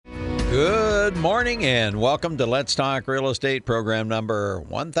Good morning and welcome to Let's Talk Real Estate program number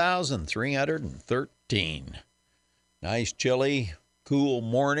 1313. Nice chilly, cool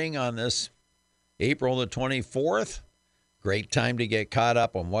morning on this April the 24th. Great time to get caught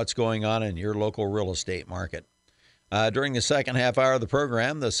up on what's going on in your local real estate market. During the second half hour of the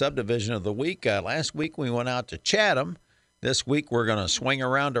program, the subdivision of the week. Last week we went out to Chatham. This week we're going to swing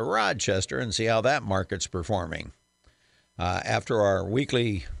around to Rochester and see how that market's performing. After our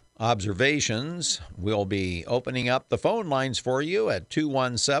weekly observations, we'll be opening up the phone lines for you at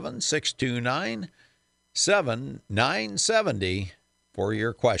 217-629-7970 for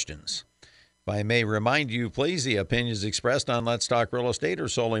your questions. If I may remind you, please, the opinions expressed on Let's Talk Real Estate are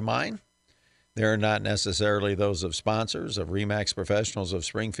solely mine. They're not necessarily those of sponsors of RE/MAX Professionals of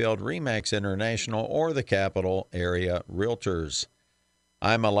Springfield, RE/MAX International, or the Capital Area Realtors.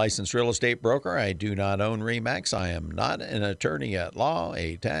 I'm a licensed real estate broker. I do not own RE/MAX. I am not an attorney at law,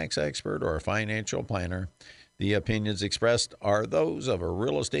 a tax expert, or a financial planner. The opinions expressed are those of a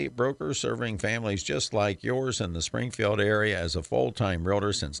real estate broker serving families just like yours in the Springfield area as a full-time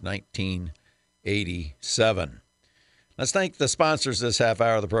realtor since 1987. Let's thank the sponsors this half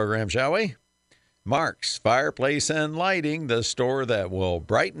hour of the program, shall we? Mark's Fireplace and Lighting, the store that will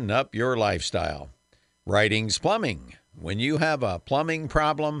brighten up your lifestyle. Writings Plumbing. When you have a plumbing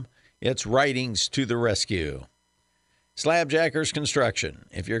problem, it's Writings to the rescue. Slabjackers Construction.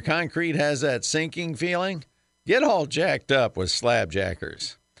 If your concrete has that sinking feeling, get all jacked up with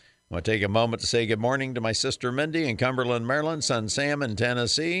Slabjackers. I want to take a moment to say good morning to my sister Mindy in Cumberland, Maryland, son Sam in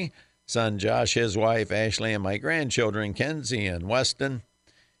Tennessee, son Josh, his wife Ashley, and my grandchildren Kenzie and Weston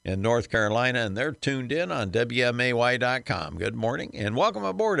in North Carolina, and they're tuned in on WMAY.com. Good morning and welcome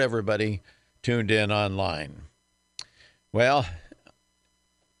aboard, everybody tuned in online. Well,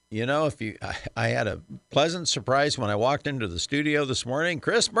 you know, I had a pleasant surprise when I walked into the studio this morning.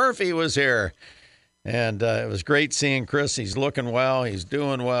 Chris Murphy was here, and it was great seeing Chris. He's looking well. He's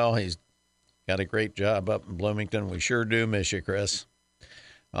doing well. He's got a great job up in Bloomington. We sure do miss you, Chris.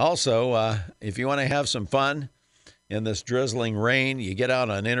 Also, if you want to have some fun in this drizzling rain, you get out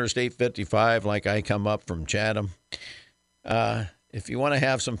on Interstate 55 like I come up from Chatham. If you want to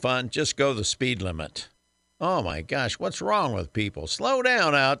have some fun, just go the speed limit. Oh, my gosh, what's wrong with people? Slow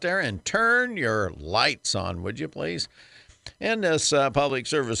down out there and turn your lights on, would you please? And this public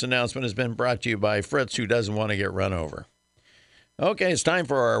service announcement has been brought to you by Fritz, who doesn't want to get run over. Okay, it's time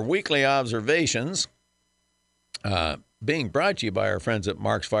for our weekly observations. Being brought to you by our friends at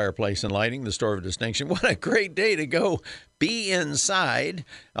Mark's Fireplace and Lighting, the store of distinction. What a great day to go be inside.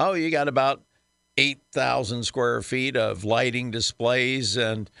 Oh, you got about 8,000 square feet of lighting displays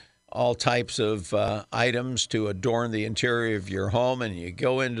and all types of items to adorn the interior of your home. And you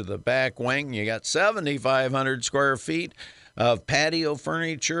go into the back wing, you got 7,500 square feet of patio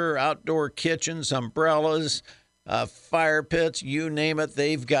furniture, outdoor kitchens, umbrellas, fire pits, you name it,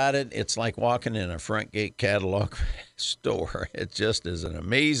 they've got it. It's like walking in a front gate catalog store. It just is an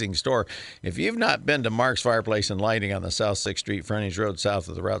amazing store. If you've not been to Mark's Fireplace and Lighting on the South 6th Street Frontage Road, south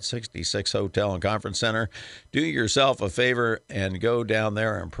of the Route 66 Hotel and Conference Center, do yourself a favor and go down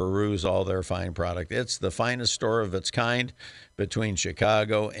there and peruse all their fine product. It's the finest store of its kind between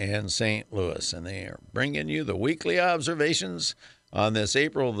Chicago and St. Louis, and they are bringing you the weekly observations on this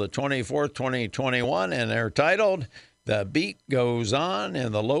April the 24th, 2021, and they're titled, The Beat Goes On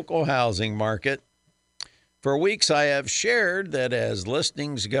in the Local Housing Market. For weeks, I have shared that as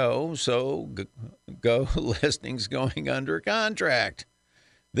listings go, so go listings going under contract.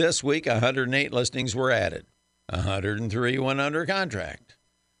 This week, 108 listings were added. 103 went under contract.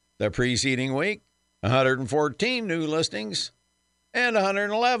 The preceding week, 114 new listings, and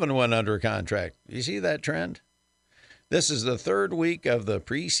 111 went under contract. You see that trend? This is the third week of the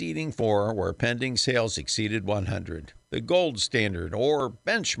preceding four where pending sales exceeded 100, the gold standard or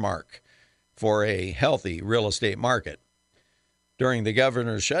benchmark for a healthy real estate market. During the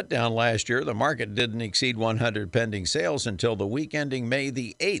governor's shutdown last year, the market didn't exceed 100 pending sales until the week ending May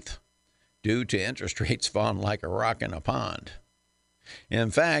the 8th, due to interest rates falling like a rock in a pond.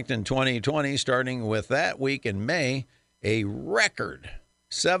 In fact, in 2020, starting with that week in May, a record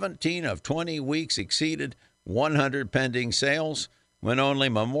 17 of 20 weeks exceeded 100 pending sales, when only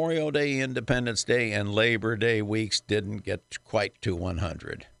Memorial Day, Independence Day, and Labor Day weeks didn't get quite to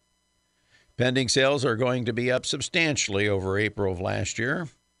 100. Pending sales are going to be up substantially over April of last year,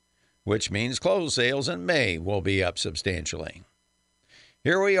 which means closed sales in May will be up substantially.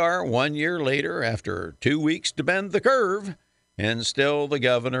 Here we are 1 year later after 2 weeks to bend the curve, and still the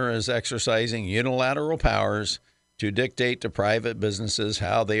governor is exercising unilateral powers to dictate to private businesses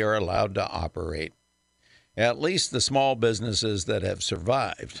how they are allowed to operate. At least the small businesses that have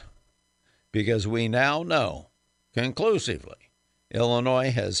survived because we now know conclusively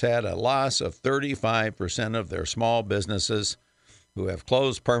Illinois has had a loss of 35% of their small businesses who have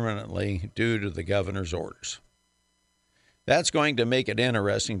closed permanently due to the governor's orders. That's going to make it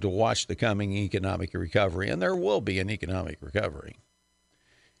interesting to watch the coming economic recovery, and there will be an economic recovery.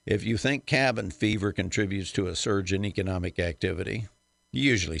 If you think cabin fever contributes to a surge in economic activity, you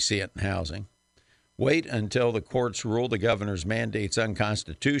usually see it in housing. Wait until the courts rule the governor's mandates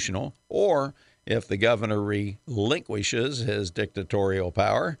unconstitutional, or if the governor relinquishes his dictatorial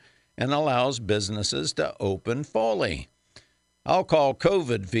power and allows businesses to open fully. I'll call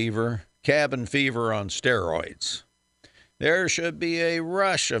COVID fever cabin fever on steroids. There should be a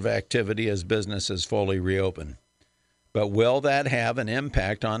rush of activity as businesses fully reopen. But will that have an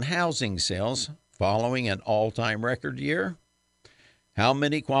impact on housing sales following an all-time record year? How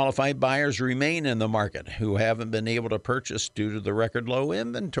many qualified buyers remain in the market who haven't been able to purchase due to the record low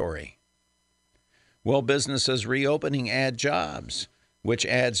inventory? Will businesses reopening add jobs, which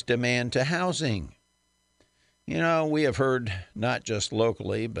adds demand to housing? You know, we have heard not just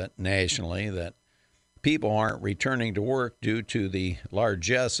locally but nationally that people aren't returning to work due to the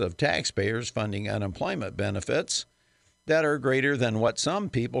largesse of taxpayers funding unemployment benefits that are greater than what some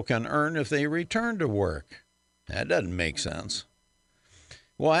people can earn if they return to work. That doesn't make sense.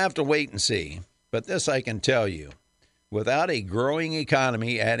 We'll have to wait and see, but this I can tell you. Without a growing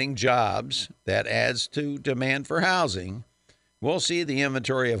economy adding jobs that adds to demand for housing, we'll see the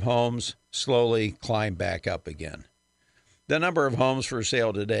inventory of homes slowly climb back up again. The number of homes for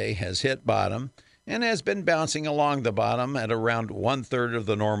sale today has hit bottom and has been bouncing along the bottom at around 1/3 of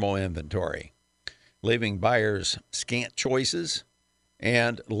the normal inventory, leaving buyers scant choices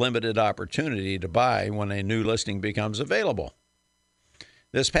and limited opportunity to buy when a new listing becomes available.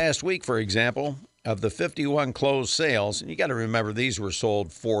 This past week, for example, of the 51 closed sales, and you got to remember these were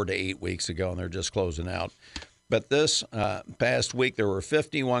sold 4 to 8 weeks ago and they're just closing out. But this past week, there were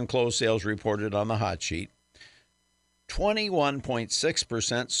 51 closed sales reported on the hot sheet.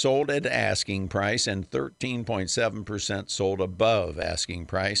 21.6% sold at asking price and 13.7% sold above asking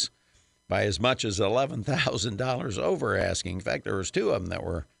price by as much as $11,000 over asking. In fact, there was 2 of them that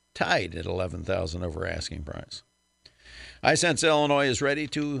were tied at $11,000 over asking price. I sense Illinois is ready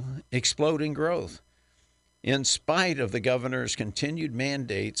to explode in growth. In spite of the governor's continued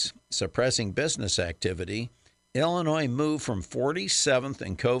mandates suppressing business activity, Illinois moved from 47th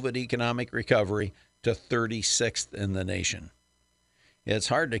in COVID economic recovery to 36th in the nation. It's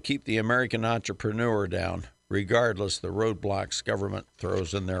hard to keep the American entrepreneur down, regardless the roadblocks government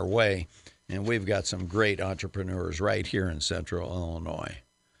throws in their way, and we've got some great entrepreneurs right here in Central Illinois.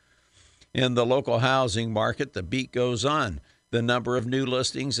 In the local housing market, the beat goes on. The number of new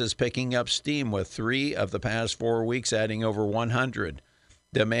listings is picking up steam, with 3 of the past 4 weeks adding over 100.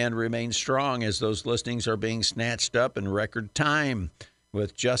 Demand remains strong as those listings are being snatched up in record time,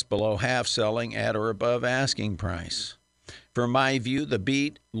 with just below half selling at or above asking price. From my view, the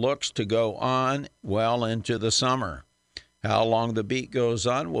beat looks to go on well into the summer. How long the beat goes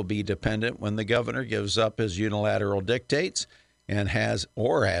on will be dependent when the governor gives up his unilateral dictates and has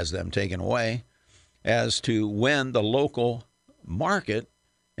them taken away, as to when the local market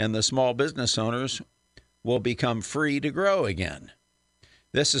and the small business owners will become free to grow again.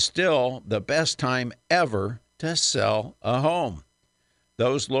 This is still the best time ever to sell a home.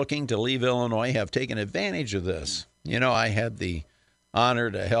 Those looking to leave Illinois have taken advantage of this. You know, I had the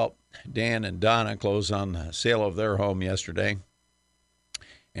honor to help Dan and Donna close on the sale of their home yesterday,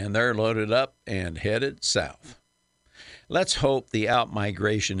 and they're loaded up and headed south. Let's hope the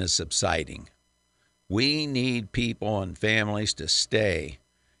out-migration is subsiding. We need people and families to stay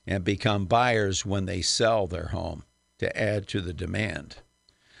and become buyers when they sell their home to add to the demand.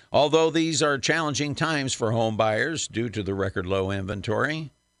 Although these are challenging times for home buyers due to the record low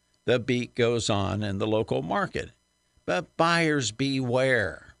inventory, the beat goes on in the local market. But buyers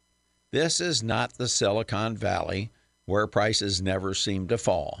beware. This is not the Silicon Valley where prices never seem to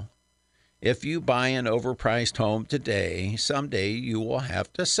fall. If you buy an overpriced home today, someday you will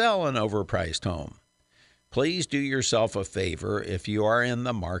have to sell an overpriced home. Please do yourself a favor if you are in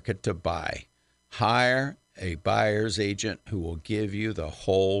the market to buy. Hire a buyer's agent who will give you the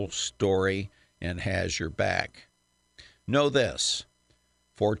whole story and has your back. Know this,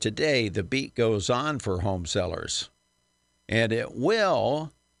 for today the beat goes on for home sellers, and it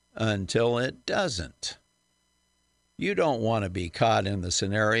will until it doesn't. You don't want to be caught in the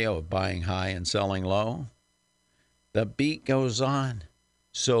scenario of buying high and selling low. The beat goes on,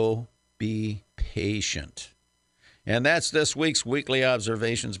 so be patient. And that's this week's Weekly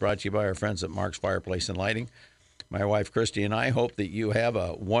Observations, brought to you by our friends at Mark's Fireplace and Lighting. My wife Christy and I hope that you have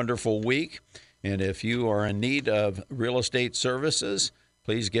a wonderful week. And if you are in need of real estate services,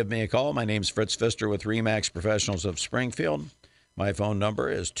 please give me a call. My name's Fritz Pfister with RE/MAX Professionals of Springfield. My phone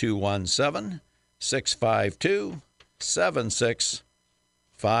number is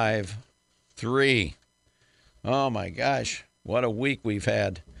 217-652-7653. Oh, my gosh, what a week we've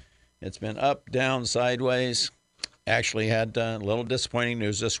had. It's been up, down, sideways. Actually had a little disappointing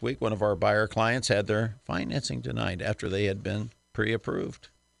news this week. One of our buyer clients had their financing denied after they had been pre-approved.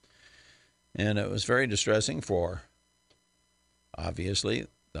 And it was very distressing for, obviously,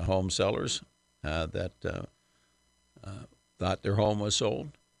 the home sellers that thought their home was sold,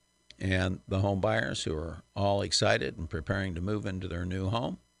 and the home buyers who are all excited and preparing to move into their new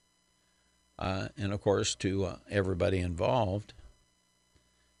home. And, of course, to everybody involved.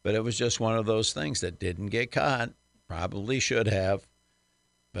 But it was just one of those things that didn't get caught. Probably should have,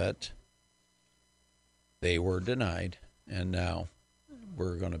 but they were denied, and now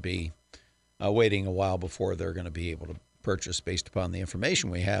we're going to be waiting a while before they're going to be able to purchase based upon the information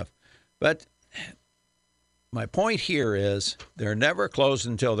we have. But my point here is they're never closed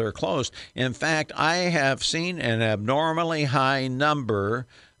until they're closed. In fact, I have seen an abnormally high number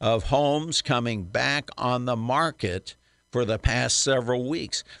of homes coming back on the market for the past several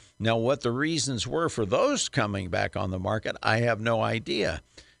weeks. Now, what the reasons were for those coming back on the market, I have no idea.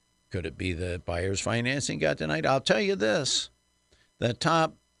 Could it be that buyer's financing got denied? I'll tell you this. The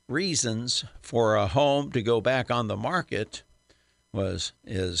top reasons for a home to go back on the market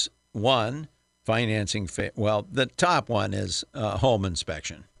is one, financing. The top one is home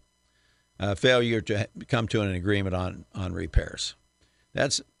inspection. Failure to come to an agreement on repairs.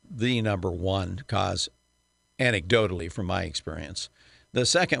 That's the number one cause, anecdotally, from my experience. The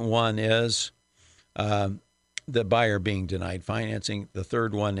second one is the buyer being denied financing. The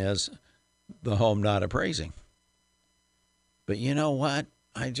third one is the home not appraising. But you know what?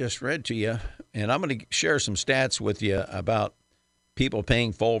 I just read to you, and I'm going to share some stats with you about people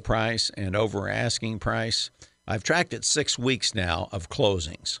paying full price and over asking price. I've tracked it 6 weeks now of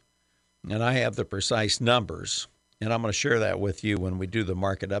closings, and I have the precise numbers, and I'm going to share that with you when we do the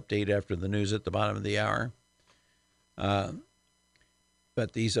market update after the news at the bottom of the hour.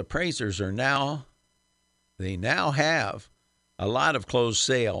 But these appraisers now have a lot of closed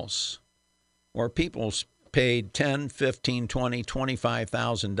sales where people paid $10,000, $15,000, $20,000,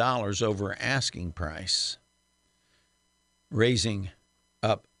 $25,000 over asking price, raising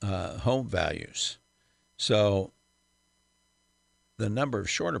up home values. So the number of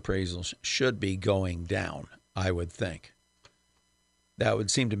short appraisals should be going down, I would think. That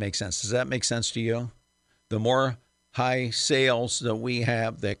would seem to make sense. Does that make sense to you? The more high sales that we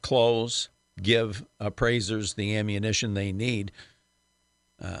have that close give appraisers the ammunition they need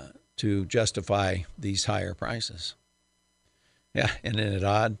to justify these higher prices. Yeah, and isn't it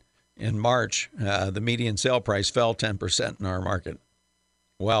odd? In March, the median sale price fell 10% in our market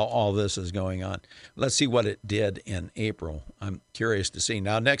while all this is going on. Let's see what it did in April. I'm curious to see.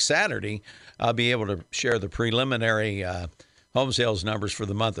 Now, next Saturday, I'll be able to share the preliminary home sales numbers for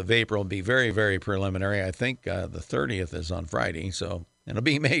the month of April. Will be very, very preliminary. I think the 30th is on Friday, so it'll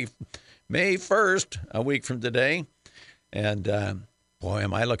be May 1st, a week from today. And boy,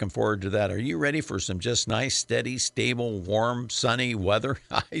 am I looking forward to that. Are you ready for some just nice, steady, stable, warm, sunny weather?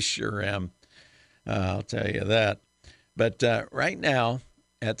 I sure am. I'll tell you that. But right now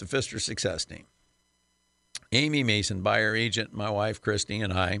at the Pfister Success Team, Amy Mason, buyer agent, my wife Christy,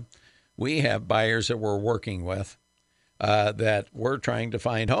 and I, we have buyers that we're working with that we're trying to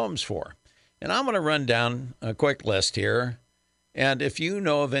find homes for. And I'm going to run down a quick list here. And if you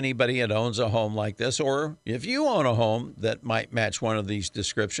know of anybody that owns a home like this, or if you own a home that might match one of these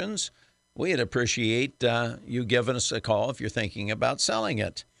descriptions, we'd appreciate you giving us a call if you're thinking about selling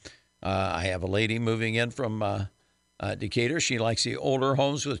it. I have a lady moving in from Decatur. She likes the older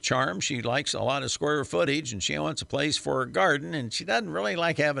homes with charm. She likes a lot of square footage, and she wants a place for her garden, and she doesn't really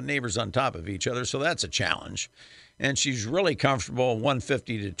like having neighbors on top of each other, so that's a challenge. And she's really comfortable,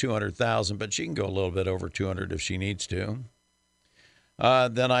 150 to 200,000, but she can go a little bit over 200 if she needs to.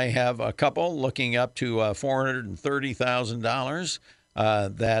 Then I have a couple looking up to $430,000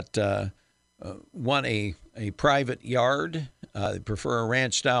 that want a private yard. They prefer a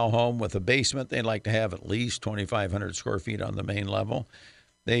ranch-style home with a basement. They'd like to have at least 2,500 square feet on the main level.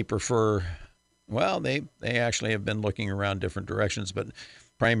 They prefer, they actually have been looking around different directions, but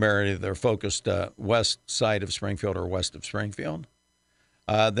primarily they're focused west side of Springfield or west of Springfield.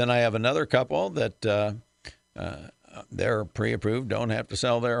 Then I have another couple that they're pre-approved, don't have to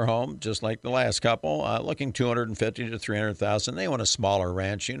sell their home, just like the last couple. Looking 250 to 300,000. They want a smaller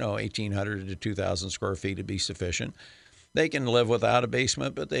ranch, 1,800 to 2,000 square feet to be sufficient. They can live without a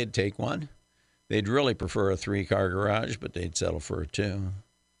basement, but they'd take one. They'd really prefer a 3-car garage, but they'd settle for a 2.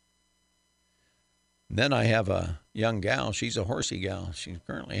 Then I have a young gal. She's a horsey gal. She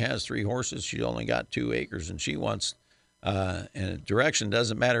currently has 3 horses. She's only got 2 acres, and she wants, and direction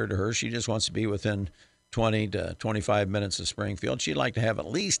doesn't matter to her. She just wants to be within 20 to 25 minutes of Springfield. She'd like to have at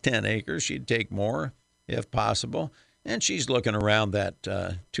least 10 acres. She'd take more if possible. And she's looking around that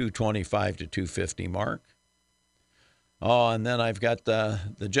 225 to 250 mark. Oh, and then I've got the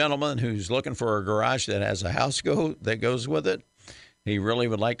gentleman who's looking for a garage that has a house that goes with it. He really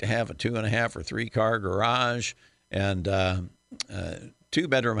would like to have a 2.5 or 3-car garage, and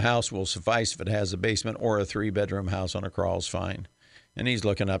 2-bedroom house will suffice if it has a basement, or a 3-bedroom house on a crawl's fine. And he's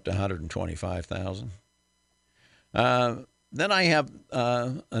looking up to $125,000. Then I have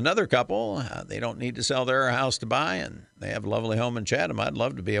another couple. They don't need to sell their house to buy, and they have a lovely home in Chatham. I'd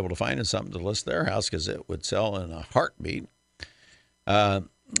love to be able to find something to list their house because it would sell in a heartbeat. And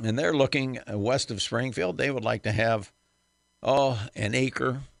they're looking west of Springfield. They would like to have an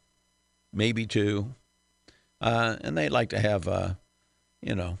acre, maybe 2. And they'd like to have,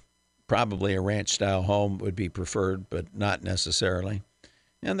 probably a ranch-style home would be preferred, but not necessarily.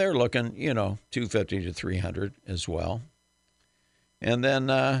 And they're looking, 250 to 300 as well. And then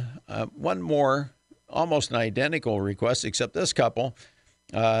one more, almost an identical request, except this couple,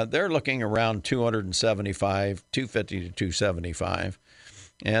 they're looking around 275, 250 to 275.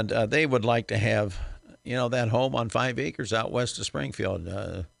 And they would like to have that home on 5 acres out west of Springfield,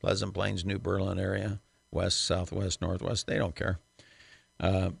 Pleasant Plains, New Berlin area, west, southwest, northwest. They don't care.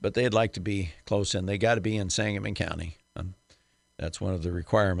 But they'd like to be close in. They got to be in Sangamon County. That's one of the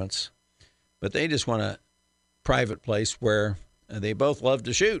requirements. But they just want a private place where they both love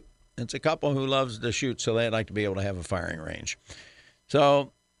to shoot. It's a couple who loves to shoot, so they'd like to be able to have a firing range.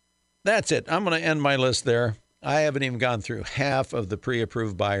 So that's it. I'm going to end my list there. I haven't even gone through half of the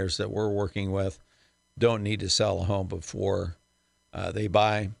pre-approved buyers that we're working with. Don't need to sell a home before they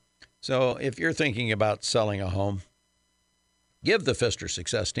buy. So if you're thinking about selling a home, give the Pfister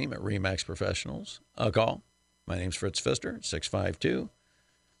Success Team at RE/MAX Professionals a call. My name's Fritz Pfister, 652-7653,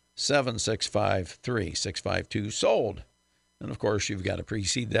 652-SOLD. And, of course, you've got to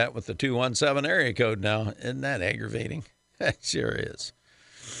precede that with the 217 area code now. Isn't that aggravating? That sure is.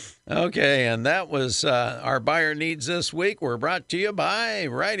 Okay, and that was our buyer needs this week. We're brought to you by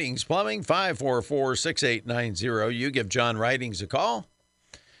Writings Plumbing, 544-6890. You give John Writings a call,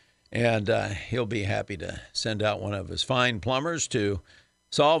 and he'll be happy to send out one of his fine plumbers to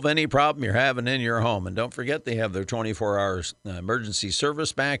solve any problem you're having in your home. And don't forget, they have their 24-hour emergency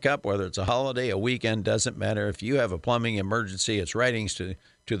service backup, whether it's a holiday, a weekend, doesn't matter. If you have a plumbing emergency, it's Writings to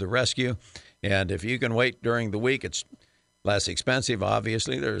the rescue. And if you can wait during the week, it's less expensive.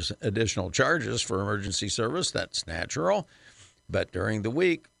 Obviously, there's additional charges for emergency service. That's natural. But during the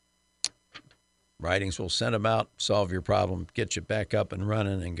week, Writings will send them out, solve your problem, get you back up and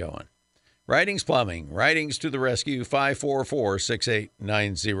running and going. Writings Plumbing, Writings to the rescue,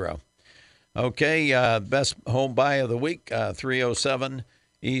 544-6890. Okay, best home buy of the week, 307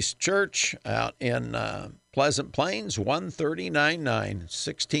 East Church out in Pleasant Plains, 139.9,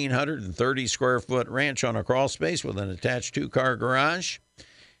 1,630 square foot ranch on a crawl space with an attached 2-car garage.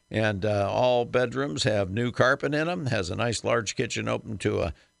 And all bedrooms have new carpet in them, has a nice large kitchen open to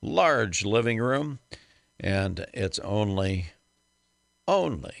a large living room. And it's only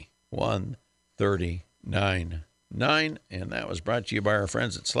 $139.9, and that was brought to you by our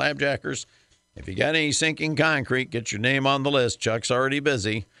friends at Slabjackers. If you got any sinking concrete, get your name on the list. Chuck's already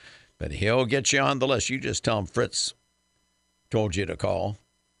busy, but he'll get you on the list. You just tell him Fritz told you to call,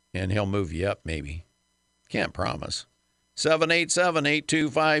 and he'll move you up maybe. Can't promise.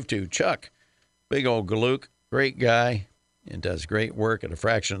 787-8252. Chuck, big old Galook, great guy, and does great work at a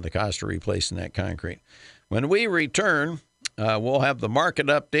fraction of the cost of replacing that concrete. When we return, we'll have the market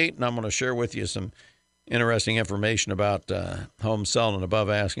update, and I'm going to share with you some interesting information about homes selling above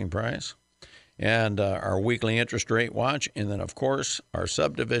asking price, and our weekly interest rate watch, and then, of course, our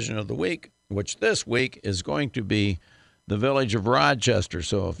subdivision of the week, which this week is going to be the village of Rochester.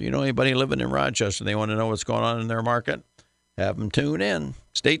 So if you know anybody living in Rochester, they want to know what's going on in their market, have them tune in.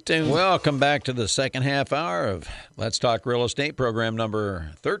 Stay tuned. Welcome back to the second half hour of Let's Talk Real Estate, program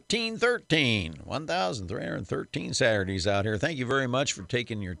number 1313, 1,313 Saturdays out here. Thank you very much for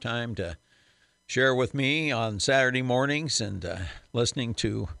taking your time to share with me on Saturday mornings and listening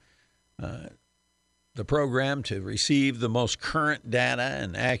to the program to receive the most current data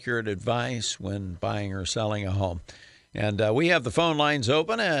and accurate advice when buying or selling a home. And we have the phone lines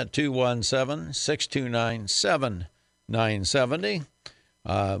open at 217-629-7970.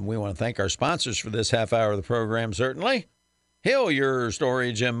 We want to thank our sponsors for this half hour of the program, certainly. Hillier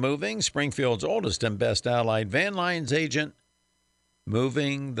Storage and Moving, Springfield's oldest and best allied van lines agent,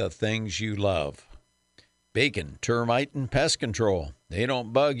 moving the things you love. Bacon, Termite, and Pest Control. They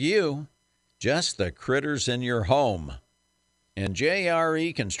don't bug you, just the critters in your home. And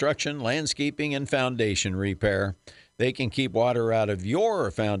JRE Construction, Landscaping, and Foundation Repair. They can keep water out of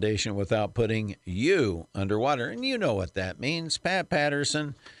your foundation without putting you underwater. And you know what that means. Pat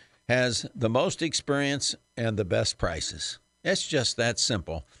Patterson has the most experience and the best prices. It's just that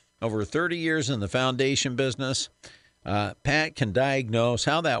simple. Over 30 years in the foundation business, Pat can diagnose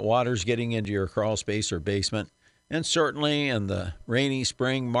how that water's getting into your crawl space or basement. And certainly in the rainy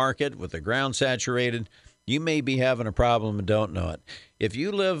spring market with the ground saturated, you may be having a problem and don't know it. If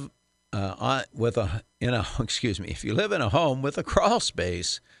you live if you live in a home with a crawl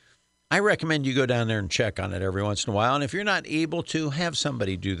space, I recommend you go down there and check on it every once in a while. And if you're not able to, have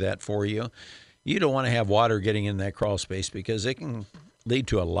somebody do that for you. You don't want to have water getting in that crawl space because it can lead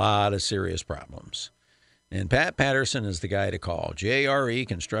to a lot of serious problems. And Pat Patterson is the guy to call. JRE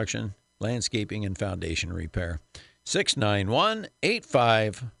Construction, Landscaping, and Foundation Repair.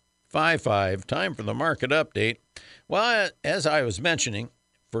 691-8555. Time for the market update. Well, as I was mentioning,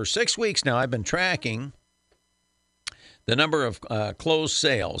 for 6 weeks now, I've been tracking the number of closed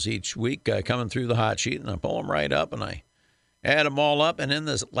sales each week coming through the hot sheet, and I pull them right up, and I add them all up. And in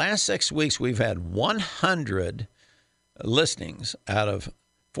the last 6 weeks, we've had 100 listings out of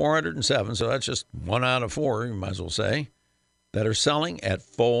 407, so that's just 1 out of 4, you might as well say, that are selling at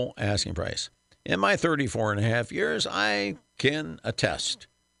full asking price. In my 34 and a half years, I can attest,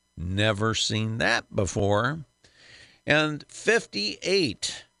 never seen that before. And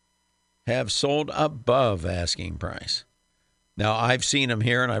 58 have sold above asking price. Now, I've seen them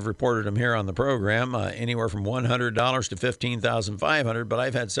here, and I've reported them here on the program, anywhere from $100 to $15,500, but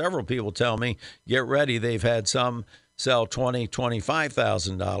I've had several people tell me, get ready, they've had some sell $20,000,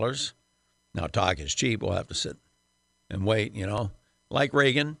 $25,000. Now, talk is cheap. We'll have to sit and wait, Like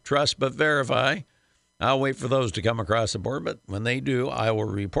Reagan, trust but verify. I'll wait for those to come across the board, but when they do, I will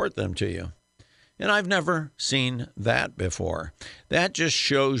report them to you. And I've never seen that before. That just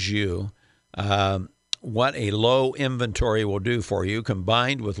shows you what a low inventory will do for you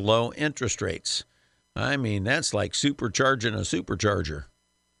combined with low interest rates. I mean, that's like supercharging a supercharger.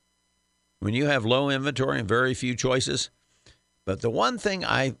 When you have low inventory and very few choices. But the one thing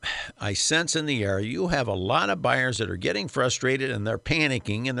I sense in the air, you have a lot of buyers that are getting frustrated and they're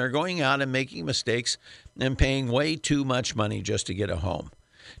panicking and they're going out and making mistakes and paying way too much money just to get a home.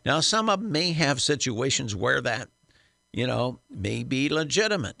 Now, some of them may have situations where that, may be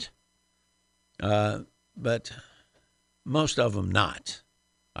legitimate. But most of them not.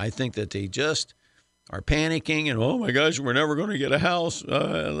 I think that they just are panicking and, oh, my gosh, we're never going to get a house.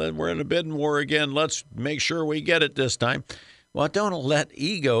 We're in a bidding war again. Let's make sure we get it this time. Well, don't let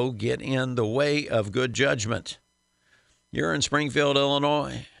ego get in the way of good judgment. You're in Springfield,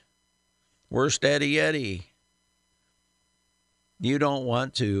 Illinois. We're steady Eddie. You don't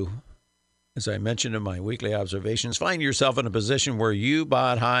want to, as I mentioned in my weekly observations, find yourself in a position where you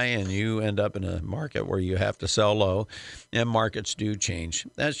bought high and you end up in a market where you have to sell low, and markets do change.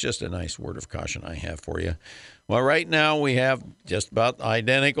 That's just a nice word of caution I have for you. Well, right now we have just about the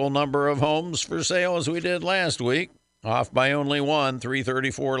identical number of homes for sale as we did last week, off by only one,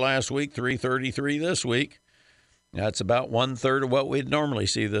 334 last week, 333 this week. That's about 1/3 of what we'd normally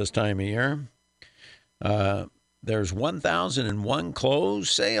see this time of year. There's 1,001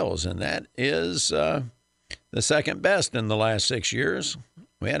 closed sales, and that is the second best in the last 6 years.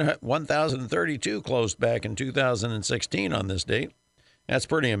 We had 1,032 closed back in 2016 on this date. That's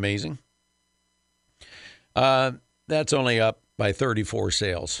pretty amazing. That's only up by 34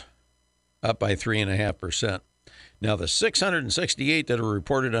 sales, up by 3.5%. Now, the 668 that are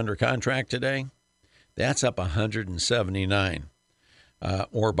reported under contract today, that's up 179.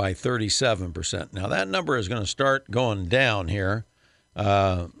 Or by 37%. Now, that number is going to start going down here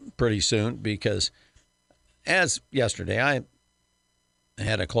pretty soon because as yesterday, I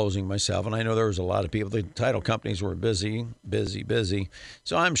had a closing myself, and I know there was a lot of people. The title companies were busy.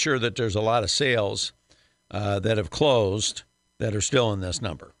 So I'm sure that there's a lot of sales that have closed that are still in this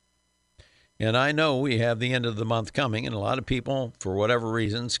number. And I know we have the end of the month coming, and a lot of people, for whatever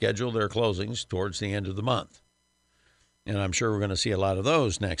reason, schedule their closings towards the end of the month. And I'm sure we're going to see a lot of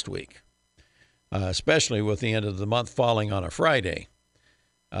those next week, especially with the end of the month falling on a Friday.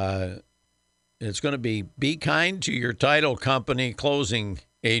 it's going to be kind to your title company closing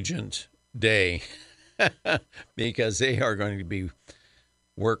agent day because they are going to be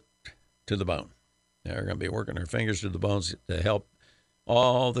worked to the bone. They're going to be working their fingers to the bones to help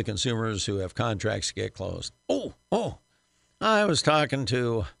all the consumers who have contracts get closed. Oh, I was talking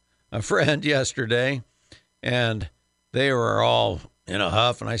to a friend yesterday, and they were all in a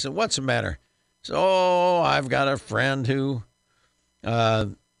huff, and I said, what's the matter? So I've got a friend who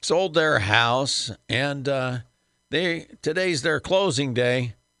sold their house, and today's their closing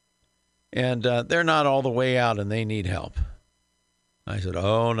day, and they're not all the way out, and they need help. I said,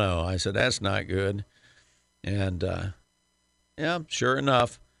 oh, no. I said, that's not good. And, yeah, sure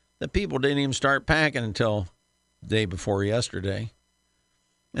enough, the people didn't even start packing until the day before yesterday.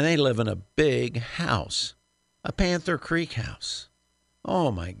 And they live in a big house, a Panther Creek house.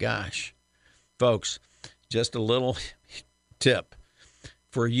 Oh, my gosh. Folks, just a little tip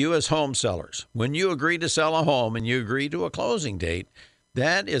for you as home sellers. When you agree to sell a home and you agree to a closing date,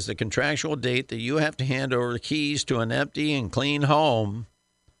 that is the contractual date that you have to hand over the keys to an empty and clean home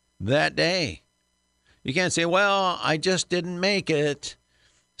that day. You can't say, well, I just didn't make it.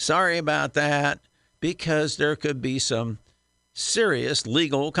 Sorry about that, because there could be some serious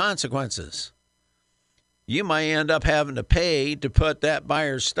legal consequences. You might end up having to pay to put that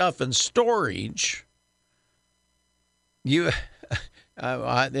buyer's stuff in storage. The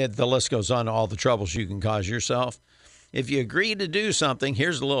list goes on to all the troubles you can cause yourself. If you agree to do something,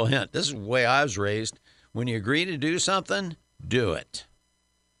 here's a little hint. This is the way I was raised. When you agree to do something, do it.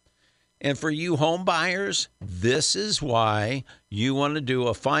 And for you home buyers, this is why you want to do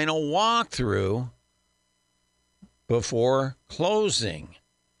a final walkthrough before closing.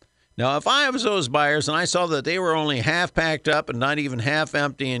 Now, if I was those buyers and I saw that they were only half packed up and not even half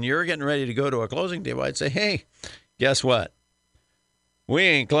empty and you're getting ready to go to a closing table, I'd say, hey, guess what? We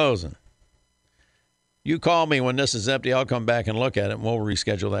ain't closing. You call me when this is empty, I'll come back and look at it, and we'll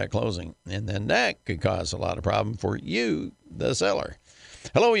reschedule that closing. And then that could cause a lot of problem for you, the seller.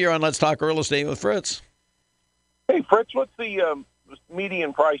 Hello, you're on Let's Talk Real Estate with Fritz. Hey, Fritz, what's the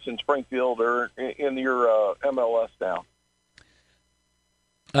median price in Springfield or in your MLS now?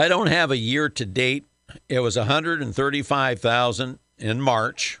 I don't have a year to date. It was $135,000 in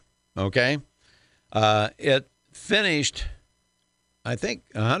March. Okay, it finished, I think,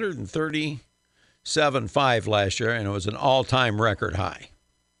 $137,500 last year, and it was an all-time record high.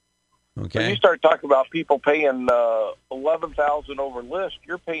 Okay. When you start talking about people paying $11,000 over list,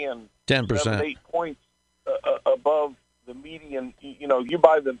 you're paying 10%, 7-8 points above the median. You know, you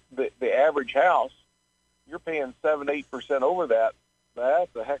buy the average house, you're paying 7-8% over that.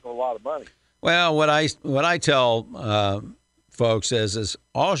 That's a heck of a lot of money. Well, what I tell folks is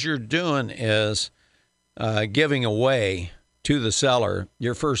all you're doing is giving away to the seller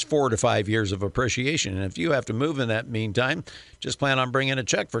your first 4 to 5 years of appreciation. And if you have to move in that meantime, just plan on bringing a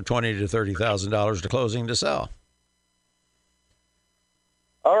check for $20,000 to $30,000 to closing to sell.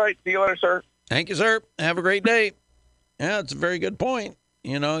 All right. See you later, sir. Thank you, sir. Have a great day. Yeah, it's a very good point.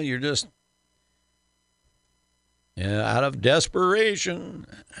 You know, you're just out of desperation,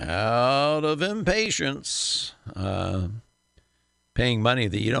 out of impatience, paying money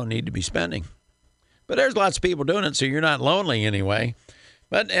that you don't need to be spending. But there's lots of people doing it, so you're not lonely anyway.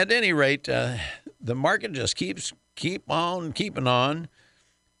 But at any rate, the market just keeps on keeping on.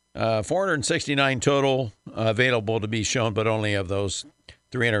 469 total available to be shown, but only of those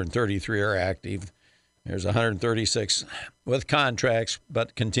 333 are active. There's 136 with contracts,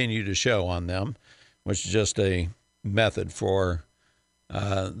 but continue to show on them, which is just a method for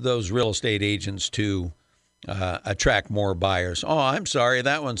those real estate agents to attract more buyers. Oh, I'm sorry,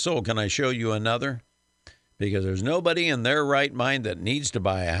 that one's sold. Can I show you another? Because there's nobody in their right mind that needs to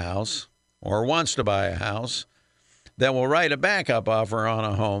buy a house or wants to buy a house that will write a backup offer on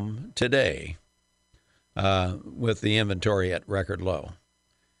a home today with the inventory at record low.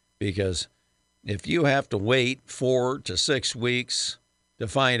 Because if you have to wait 4 to 6 weeks to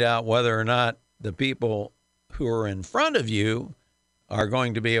find out whether or not the people who are in front of you are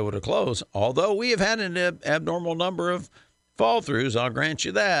going to be able to close, although we have had an abnormal number of fall-throughs, I'll grant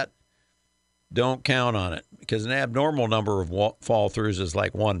you that, don't count on it, because an abnormal number of fall-throughs is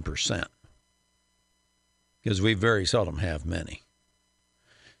like 1%, because we very seldom have many.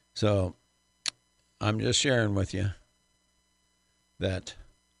 So I'm just sharing with you that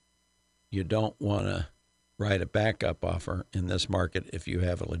you don't want to write a backup offer in this market if you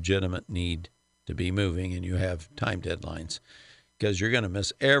have a legitimate need to be moving and you have time deadlines, because you're going to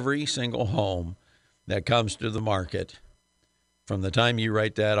miss every single home that comes to the market from the time you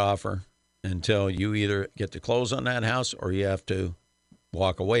write that offer until you either get to close on that house or you have to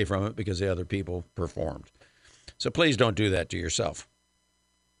walk away from it because the other people performed. So please don't do that to yourself.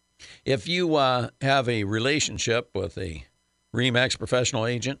 If you have a relationship with a RE/MAX professional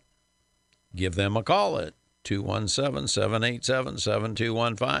agent, give them a call at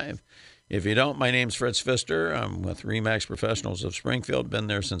 217-787-7215. If you don't, my name's Fritz Pfister. I'm with RE/MAX Professionals of Springfield. Been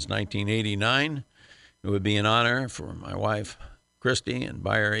there since 1989. It would be an honor for my wife, Christy, and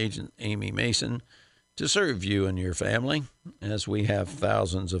buyer agent Amy Mason to serve you and your family, as we have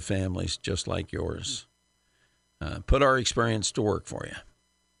thousands of families just like yours. Put our experience to work for you.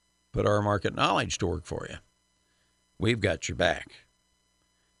 Put our market knowledge to work for you. We've got your back.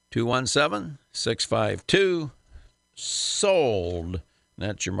 217-652-SOLD.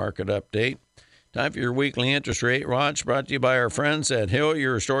 That's your market update. Time for your weekly interest rate watch, brought to you by our friends at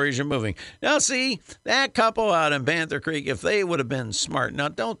Hillier Storage and Moving. Now, see, that couple out in Panther Creek, if they would have been smart. Now,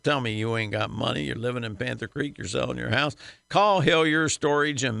 don't tell me you ain't got money. You're living in Panther Creek. You're selling your house. Call Hillier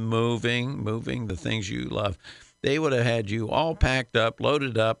Storage and Moving the things you love. They would have had you all packed up,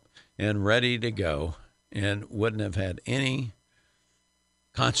 loaded up, and ready to go, and wouldn't have had any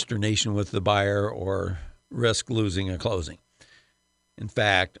consternation with the buyer or risk losing a closing. In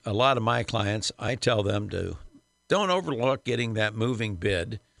fact, a lot of my clients, I tell them to don't overlook getting that moving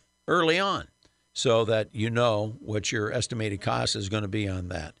bid early on so that you know what your estimated cost is going to be on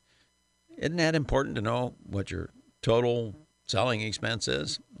that. Isn't that important to know what your total selling expense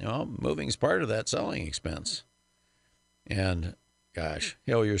is? You know, moving is part of that selling expense. And gosh,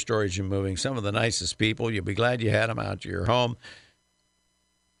 Hillier Storage and Moving, some of the nicest people. You'll be glad you had them out to your home.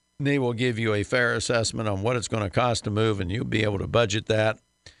 They will give you a fair assessment on what it's going to cost to move, and you'll be able to budget that.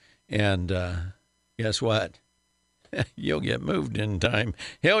 And guess what? You'll get moved in time.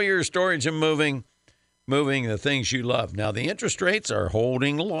 Hillier Storage and Moving the things you love. Now, the interest rates are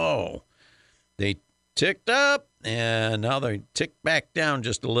holding low. They ticked up, and now they ticked back down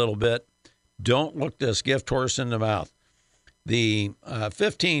just a little bit. Don't look this gift horse in the mouth. The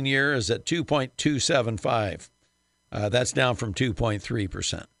 15-year is at 2.275. That's down from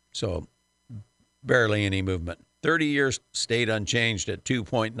 2.3%. So barely any movement. 30 years stayed unchanged at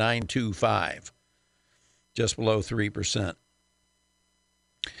 2.925, just below 3%.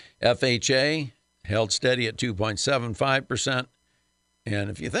 FHA held steady at 2.75%. And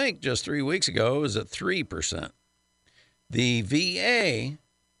if you think just 3 weeks ago, it was at 3%. The VA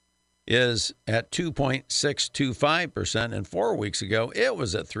is at 2.625%, and 4 weeks ago, it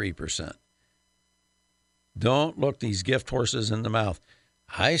was at 3%. Don't look these gift horses in the mouth.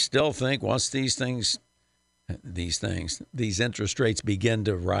 I still think once these interest rates begin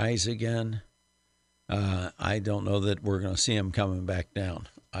to rise again, I don't know that we're going to see them coming back down.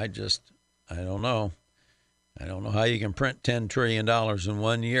 I don't know. I don't know how you can print $10 trillion in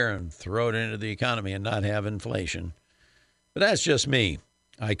 1 year and throw it into the economy and not have inflation. But that's just me.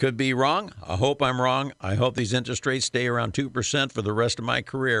 I could be wrong. I hope I'm wrong. I hope these interest rates stay around 2% for the rest of my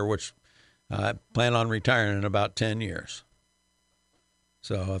career, which I plan on retiring in about 10 years.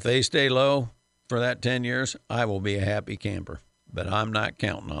 So if they stay low for that 10 years, I will be a happy camper. But I'm not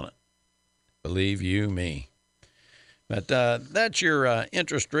counting on it. Believe you me. But that's your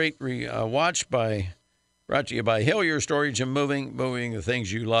interest rate watch brought to you by Hillier Storage and Moving the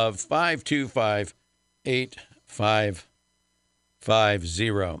things you love.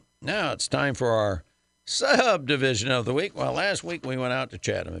 525-8550. Now it's time for our subdivision of the week. Well, last week we went out to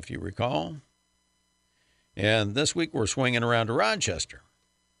Chatham, if you recall. And this week we're swinging around to Rochester.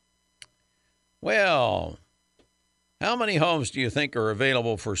 Well, how many homes do you think are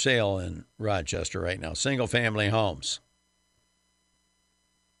available for sale in Rochester right now? Single-family homes.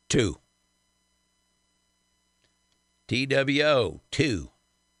 2. TWO, 2.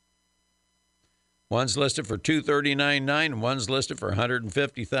 One's listed for $239,900 and one's listed for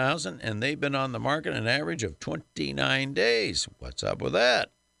 $150,000, and they've been on the market an average of 29 days. What's up with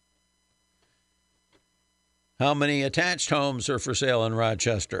that? How many attached homes are for sale in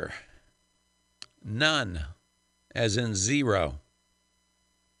Rochester? None, as in 0.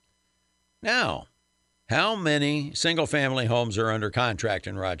 Now, how many single-family homes are under contract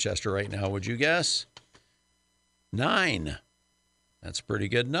in Rochester right now, would you guess? 9. That's a pretty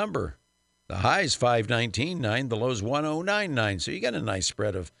good number. The high is 519.9, the low is 1099. So you got a nice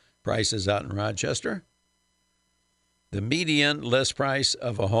spread of prices out in Rochester. The median list price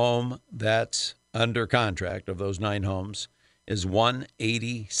of a home that's under contract of those 9 homes is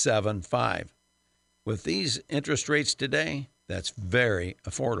 $187,500. With these interest rates today, that's very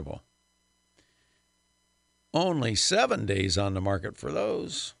affordable. Only 7 days on the market for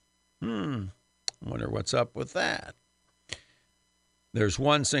those. Wonder what's up with that. There's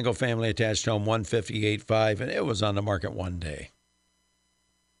one single-family attached home, $158,500, and it was on the market 1 day.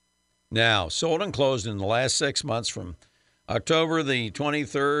 Now, sold and closed in the last 6 months from October the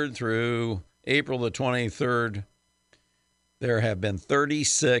 23rd through April the 23rd, there have been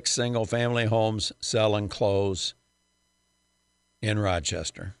 36 single-family homes sell and close in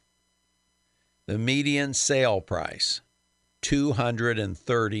Rochester. The median sale price,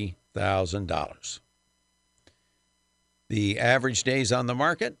 $230,000. The average days on the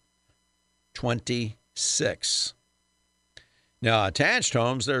market, 26. Now, attached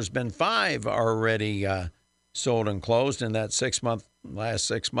homes, there's been 5 already sold and closed in that last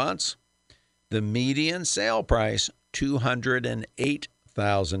 6 months. The median sale price,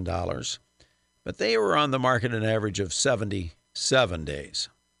 $208,000. But they were on the market an average of 77 days.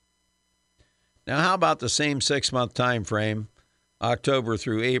 Now, how about the same 6-month time frame, October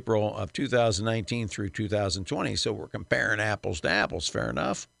through April of 2019 through 2020? So we're comparing apples to apples, fair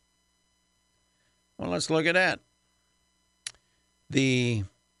enough? Well, let's look at that. The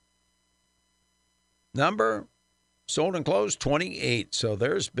number sold and closed, 28. So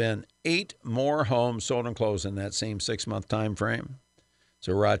there's been 8 more homes sold and closed in that same 6-month time frame.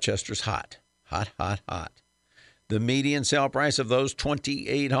 So Rochester's hot, hot, hot, hot. The median sale price of those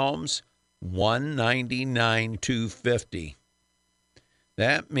 28 homes, $199,250.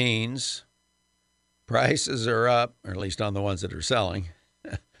 That means prices are up, or at least on the ones that are selling,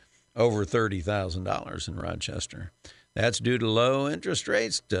 over $30,000 in Rochester. That's due to low interest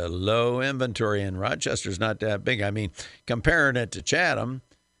rates, to low inventory, and Rochester's not that big. I mean, comparing it to Chatham,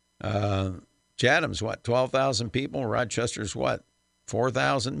 Chatham's what, 12,000 people? Rochester's what,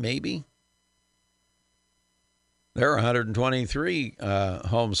 4,000 maybe? There are 123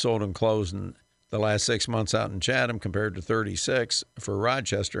 homes sold and closed in the last 6 months out in Chatham compared to 36 for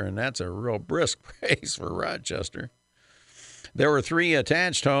Rochester, and that's a real brisk pace for Rochester. There were 3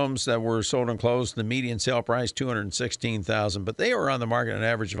 attached homes that were sold and closed. The median sale price, $216,000, but they were on the market an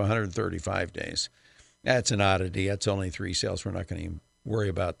average of 135 days. That's an oddity. That's only 3 sales. We're not going to even worry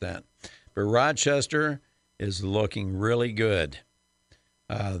about that. But Rochester is looking really good.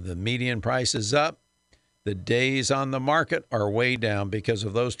 The median price is up. The days on the market are way down because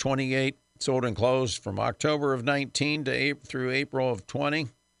of those 28 sold and closed from October of 19 to through April of 20.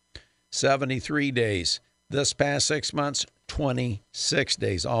 73 days. This past 6 months, 26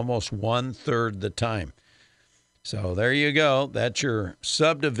 days, almost 1/3 the time. So there you go. That's your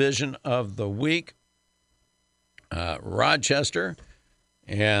subdivision of the week. Rochester,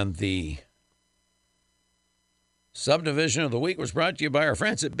 and the subdivision of the week was brought to you by our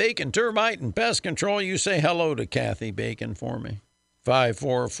friends at Bacon Termite and Pest Control. You say hello to Kathy Bacon for me.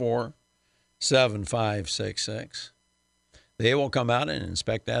 544-7566. They will come out and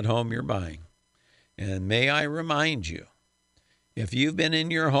inspect that home you're buying. And may I remind you, if you've been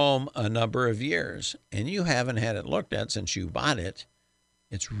in your home a number of years and you haven't had it looked at since you bought it,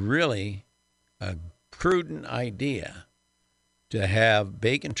 it's really a prudent idea to have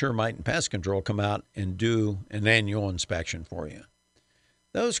Bacon Termite and Pest Control come out and do an annual inspection for you.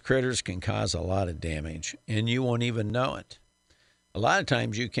 Those critters can cause a lot of damage, and you won't even know it. A lot of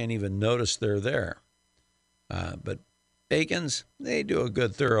times you can't even notice they're there. But Bacon's, they do a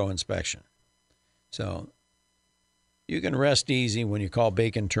good, thorough inspection. So you can rest easy when you call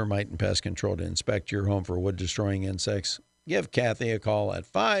Bacon Termite and Pest Control to inspect your home for wood-destroying insects. Give Kathy a call at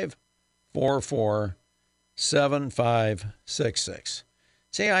 544-7566.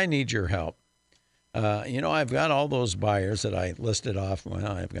 Say, I need your help. I've got all those buyers that I listed off. Well,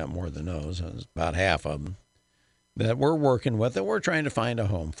 I've got more than those. About half of them that we're working with, that we're trying to find a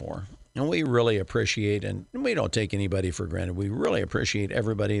home for. And we really appreciate, and we don't take anybody for granted, we really appreciate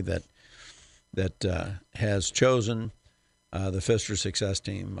everybody that has chosen the Pfister Success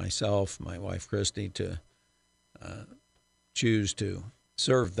Team, myself, my wife Christy, to choose to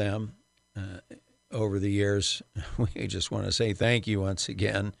serve them over the years. We just want to say thank you once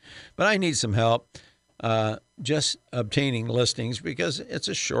again. But I need some help just obtaining listings because it's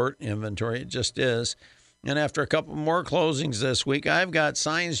a short inventory. It just is. And after a couple more closings this week, I've got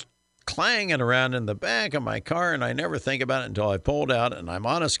signs clanging around in the back of my car, and I never think about it until I pulled out, and I'm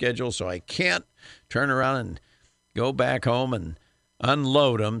on a schedule, so I can't turn around and go back home and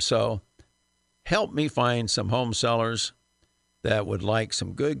unload them. So help me find some home sellers that would like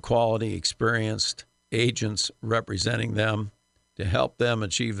some good quality, experienced agents representing them to help them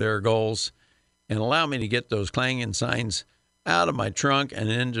achieve their goals, and allow me to get those clanging signs out of my trunk and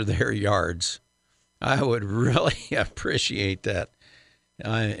into their yards. I would really appreciate that.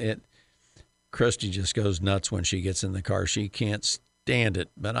 Christy just goes nuts when she gets in the car. She can't stand it,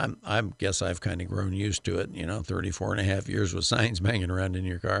 but I guess I've kind of grown used to it. 34 and a half years with signs banging around in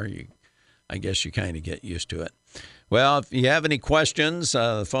your car. I guess you kind of get used to it. Well, if you have any questions,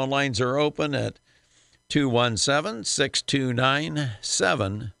 the phone lines are open at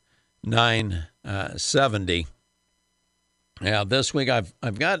 217-629-7970. Now, this week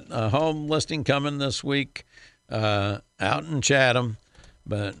I've got a home listing coming this week out in Chatham,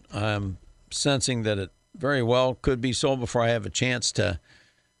 but I'm sensing that it very well could be sold before I have a chance to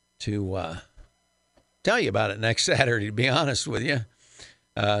tell you about it next Saturday, to be honest with you.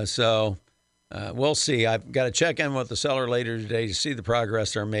 So we'll see. I've got to check in with the seller later today to see the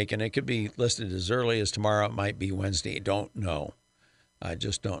progress they're making. It could be listed as early as tomorrow. It might be Wednesday. Don't know. I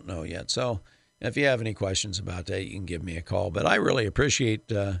just don't know yet. So if you have any questions about that, you can give me a call. But I really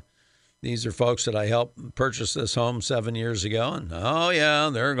appreciate these are folks that I helped purchase this home 7 years ago. And, oh, yeah,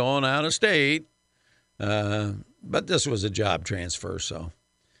 they're going out of state. But this was a job transfer, so.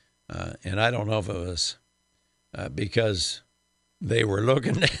 And I don't know if it was because they were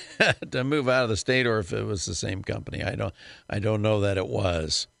looking to move out of the state or if it was the same company. I don't know that it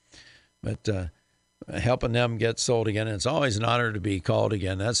was. But helping them get sold again, it's always an honor to be called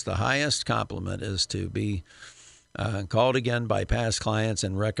again. That's the highest compliment, is to be called again by past clients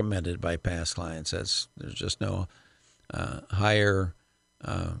and recommended by past clients. There's just no higher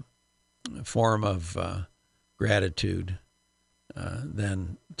form of gratitude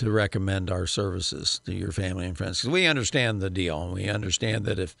than to recommend our services to your family and friends. Because we understand the deal. We understand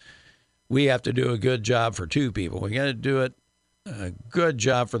that if we have to do a good job for two people, we got to do it a good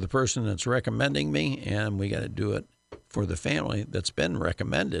job for the person that's recommending me, and we got to do it for the family that's been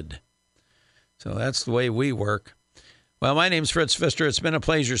recommended. So that's the way we work. Well, my name's Fritz Pfister. It's been a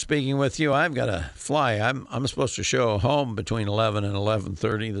pleasure speaking with you. I've got to fly. I'm supposed to show home between 11 and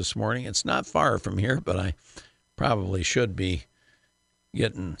 11:30 this morning. It's not far from here, but I probably should be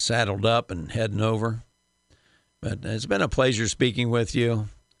getting saddled up and heading over. But it's been a pleasure speaking with you.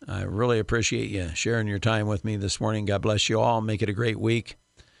 I really appreciate you sharing your time with me this morning. God bless you all. Make it a great week.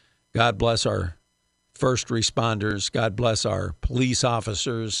 God bless our first responders. God bless our police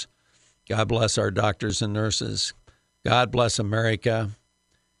officers. God bless our doctors and nurses. God bless America.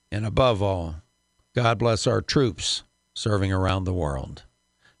 And above all, God bless our troops serving around the world.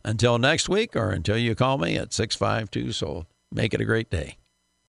 Until next week, or until you call me at 652-SOLD. Make it a great day.